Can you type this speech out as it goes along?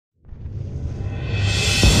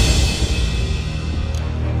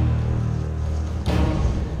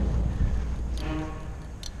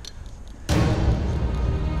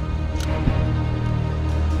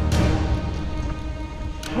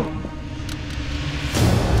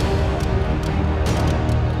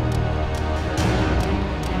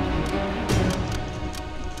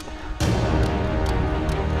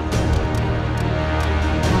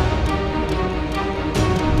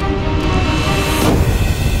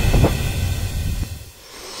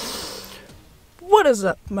What is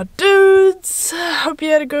up, my dudes? Hope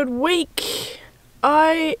you had a good week.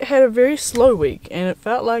 I had a very slow week and it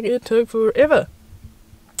felt like it took forever.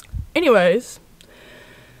 Anyways,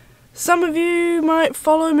 some of you might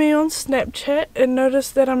follow me on Snapchat and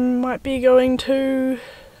notice that I might be going to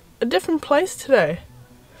a different place today.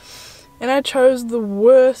 And I chose the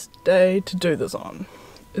worst day to do this on.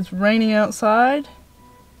 It's raining outside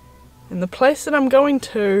and the place that I'm going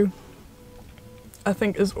to, I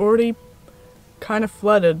think, is already kind of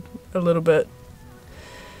flooded a little bit.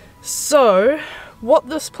 So, what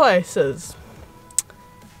this place is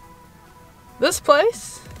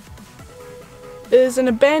an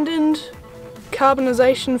abandoned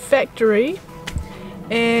carbonization factory,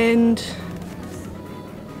 and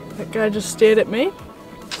that guy just stared at me.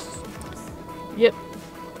 Yep.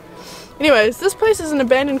 Anyways, this place is an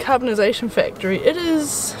abandoned carbonization factory. It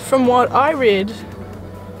is, from what I read,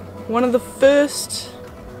 one of the first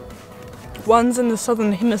ones in the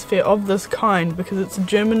southern hemisphere of this kind, because it's a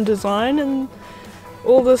German design and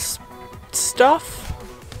all this stuff.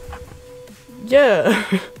 Yeah.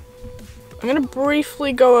 I'm going to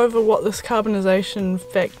briefly go over what this carbonization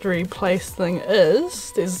factory place thing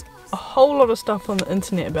is. There's a whole lot of stuff on the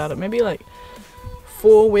internet about it, maybe like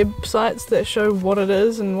 4 websites that show what it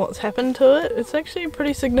is and what's happened to it. It's actually a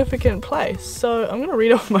pretty significant place, so I'm going to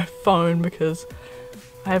read off my phone because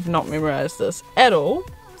I have not memorized this at all.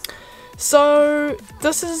 So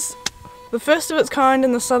this is the first of its kind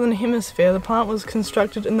in the southern hemisphere. The plant was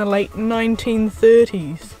constructed in the late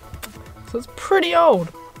 1930s, so it's pretty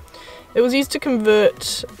old. It was used to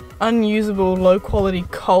convert unusable low-quality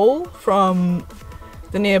coal from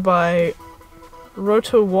the nearby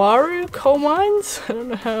Rotowaru coal mines. I don't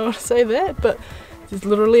know how to say that, but there's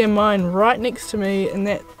literally a mine right next to me, and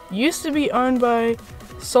that used to be owned by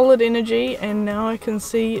Solid Energy, and now I can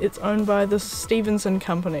see it's owned by the Stevenson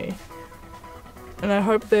company. And I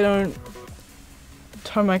hope they don't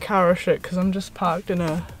tow my car or shit, because I'm just parked on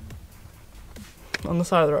the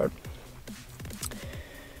side of the road.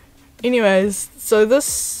 Anyways, so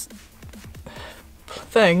this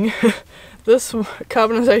thing, this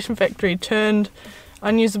carbonization factory turned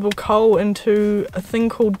unusable coal into a thing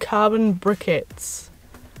called carbon briquettes.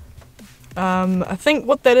 I think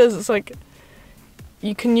what that is, it's like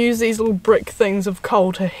you can use these little brick things of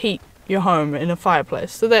coal to heat your home in a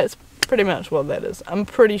fireplace. So that's pretty much what that is. I'm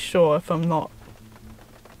pretty sure, if I'm not.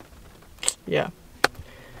 Yeah.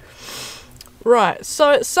 Right,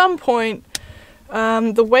 so at some point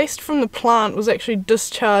the waste from the plant was actually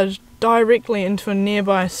discharged directly into a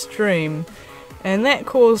nearby stream, and that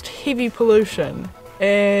caused heavy pollution.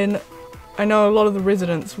 And I know a lot of the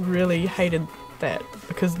residents really hated that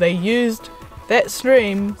because they used that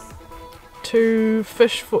stream to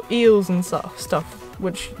fish for eels and stuff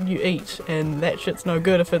which you eat, and that shit's no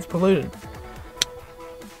good if it's polluted.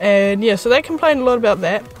 And yeah, so they complained a lot about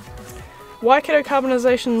that. Waikato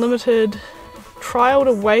Carbonization Limited trialled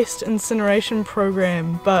a waste incineration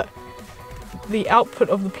program, but the output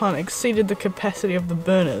of the plant exceeded the capacity of the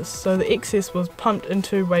burners, so the excess was pumped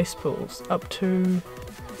into waste pools up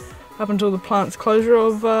until the plant's closure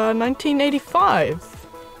of 1985.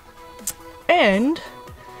 And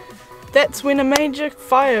that's when a major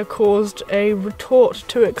fire caused a retort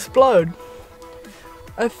to explode.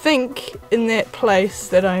 I think in that place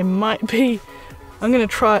that I might be, I'm gonna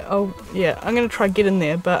try get in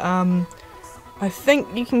there, but I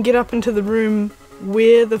think you can get up into the room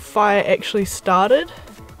where the fire actually started.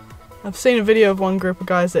 I've seen a video of one group of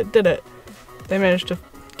guys that did it. They managed to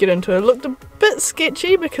get into it. It looked a bit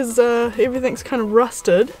sketchy because everything's kind of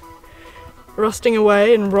rusting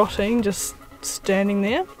away and rotting, just standing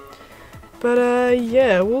there. But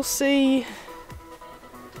yeah, we'll see.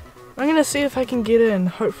 I'm gonna see if I can get in,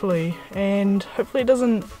 hopefully, and hopefully it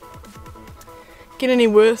doesn't get any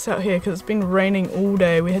worse out here because it's been raining all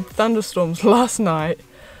day. We had thunderstorms last night.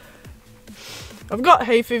 I've got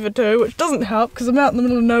hay fever too, which doesn't help because I'm out in the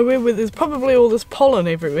middle of nowhere where there's probably all this pollen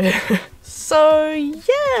everywhere. So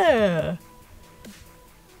yeah,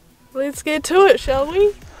 let's get to it, shall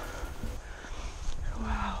we?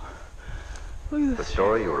 Wow. Look at this. The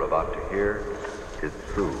story you are about to hear is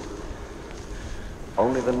true.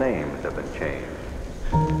 Only the names have been changed.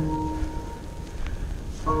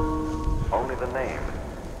 Only the names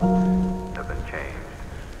have been changed.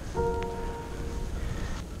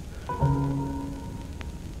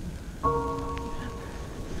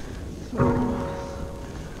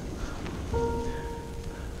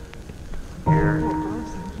 Here.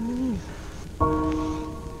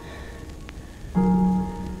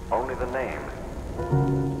 Only the names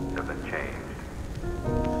have been changed.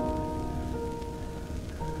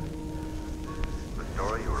 The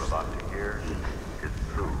story you are about to hear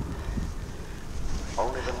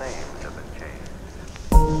Only the names have been changed.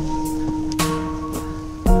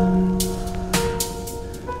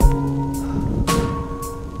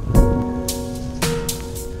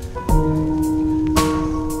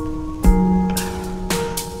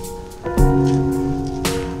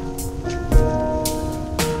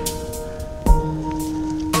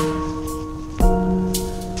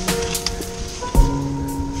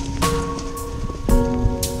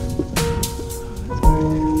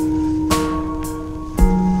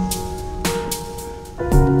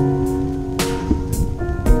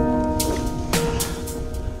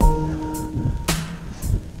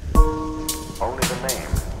 Only the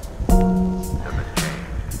names have been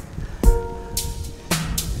changed.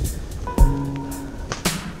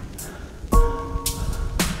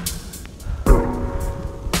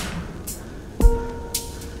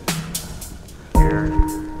 Here.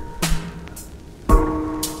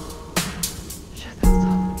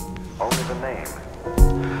 Only the names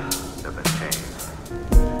have been changed.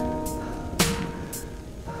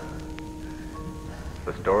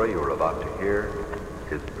 The story you are about to hear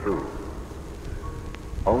is true.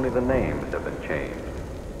 Only the names have been changed.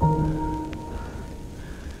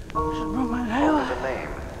 Only the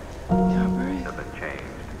names have been changed.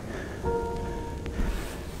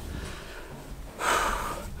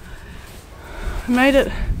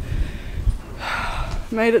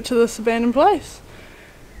 Made it to this abandoned place.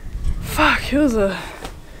 Fuck, it was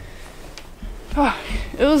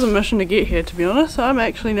a mission to get here, to be honest. I'm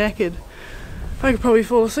actually knackered. I could probably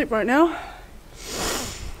fall asleep right now.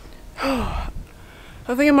 I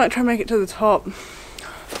think I might try and make it to the top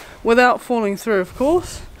without falling through, of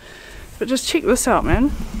course. But just check this out,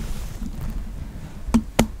 man.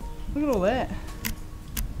 Look at all that.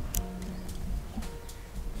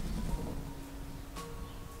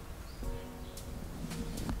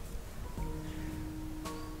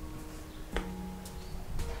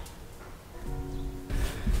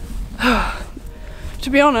 To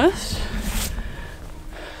be honest,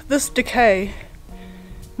 this decay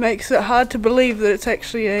makes it hard to believe that it's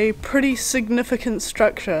actually a pretty significant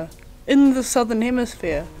structure in the southern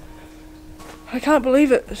hemisphere. I can't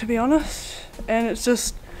believe it, to be honest, and it's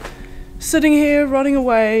just sitting here rotting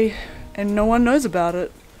away and no one knows about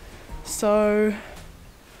it. So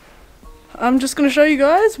I'm just going to show you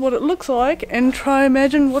guys what it looks like and try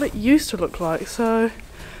imagine what it used to look like. So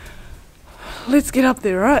let's get up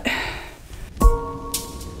there, right?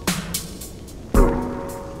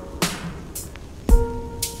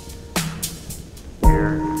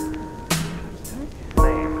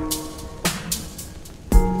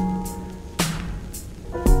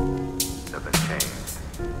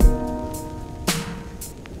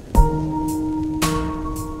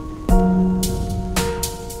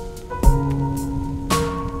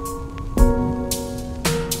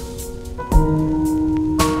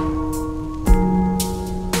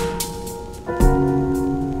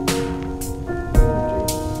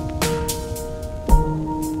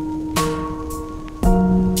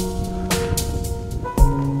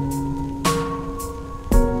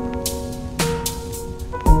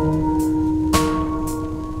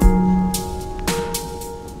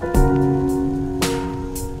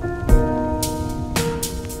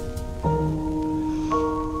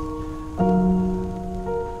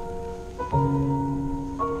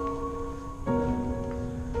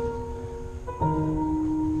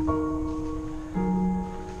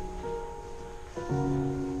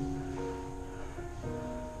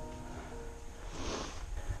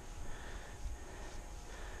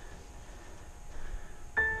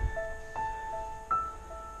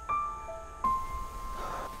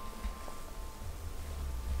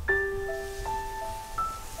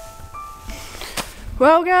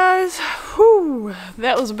 Well guys, whew,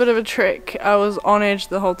 that was a bit of a trick. I was on edge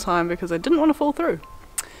the whole time because I didn't want to fall through.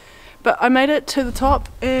 But I made it to the top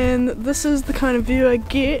and this is the kind of view I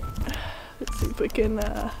get. Let's see if we can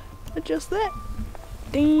adjust that.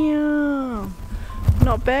 Damn.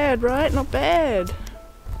 Not bad, right? Not bad.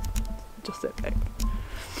 Adjust that back.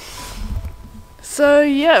 So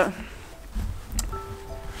yeah.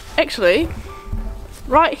 Actually,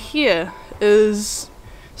 right here is,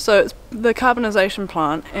 so it's the carbonisation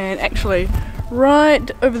plant, and actually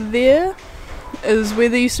right over there is where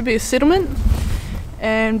there used to be a settlement,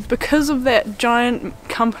 and because of that giant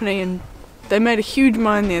company, and they made a huge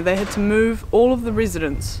mine there, they had to move all of the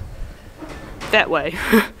residents that way,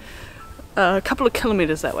 a couple of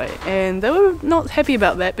kilometres that way, and they were not happy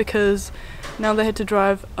about that because now they had to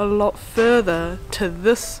drive a lot further to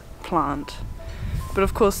this plant. But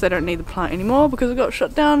of course they don't need the plant anymore because it got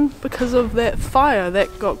shut down because of that fire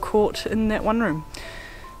that got caught in that one room.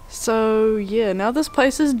 So yeah, now this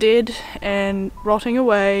place is dead and rotting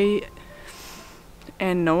away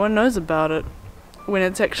and no one knows about it, when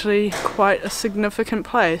it's actually quite a significant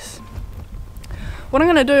place. What I'm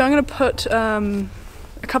going to do, I'm going to put a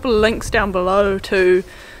couple of links down below to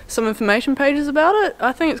some information pages about it.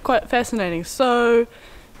 I think it's quite fascinating. So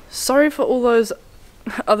sorry for all those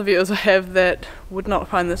other viewers I have that would not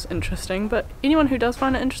find this interesting, but anyone who does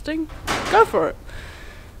find it interesting, go for it.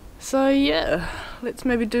 So yeah, let's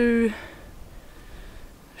maybe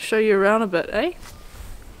show you around a bit, eh?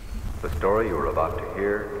 The story you are about to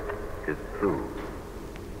hear is true.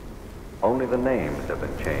 Only the names have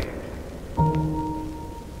been changed.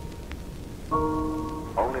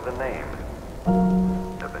 Only the names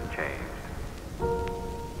have been changed.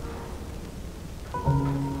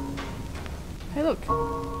 Hey look,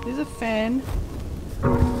 there's a fan.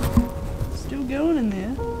 Still going in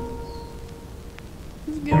there.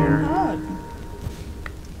 It's going hard.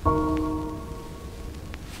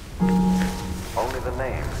 Only the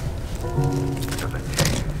names have been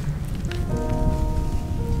changed.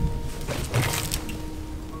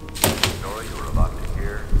 The story you are about to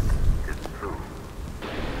hear is true.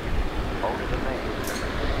 Only the names have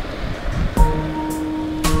been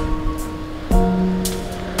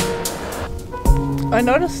changed. I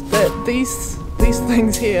noticed that these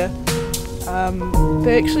things here,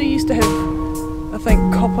 they actually used to have, I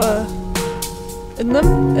think, copper in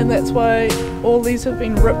them, and that's why all these have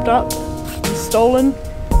been ripped up and stolen,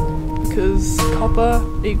 because copper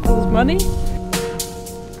equals money.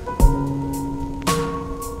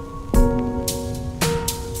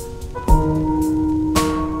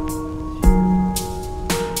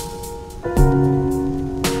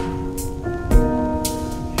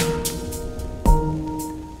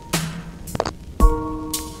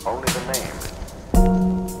 Only the names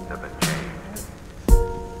have been changed.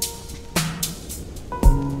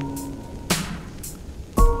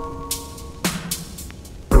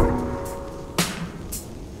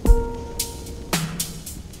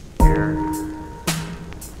 Here.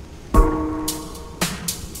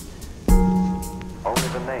 Only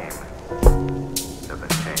the names have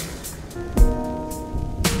been changed.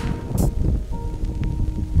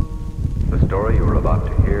 The story you are about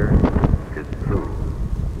to hear is true.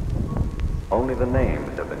 Only the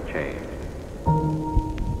names have been changed.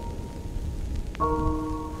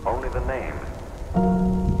 Only the names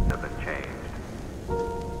have been changed.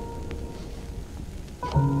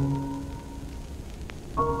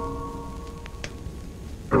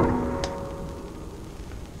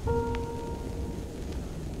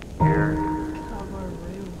 Here.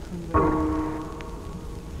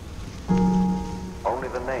 Only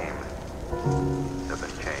the names have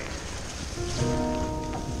been changed.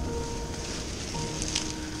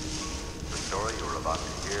 The story you are about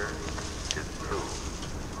to hear is true.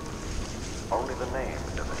 Only the names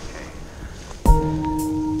have been changed.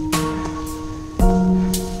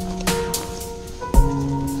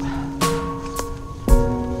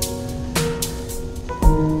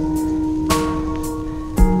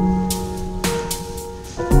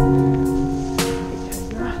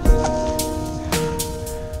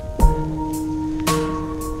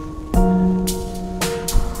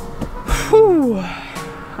 Whew,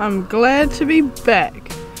 I'm glad to be back.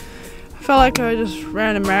 I felt like I just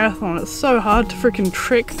ran a marathon. It's so hard to freaking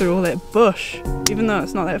trek through all that bush, even though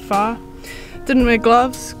it's not that far. Didn't wear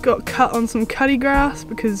gloves, got cut on some cutty grass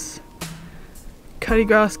because cutty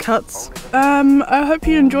grass cuts. I hope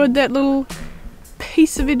you enjoyed that little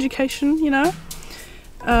piece of education, you know.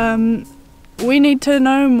 We need to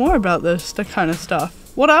know more about this kind of stuff.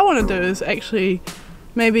 What I want to do is actually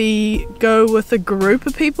maybe go with a group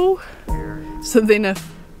of people, so then if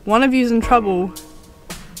one of you's in trouble,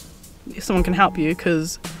 someone can help you,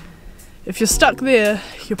 because if you're stuck there,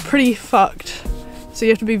 you're pretty fucked. So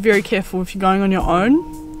you have to be very careful if you're going on your own,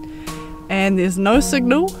 and there's no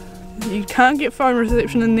signal. You can't get phone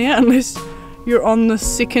reception in there unless you're on the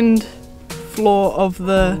second floor of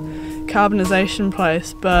the carbonisation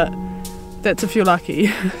place, but that's if you're lucky.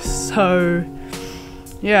 So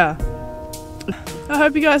yeah, I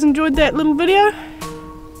hope you guys enjoyed that little video,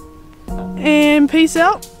 and peace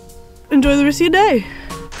out. Enjoy the rest of your day.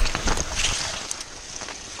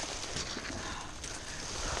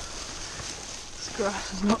 This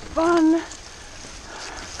grass is not fun.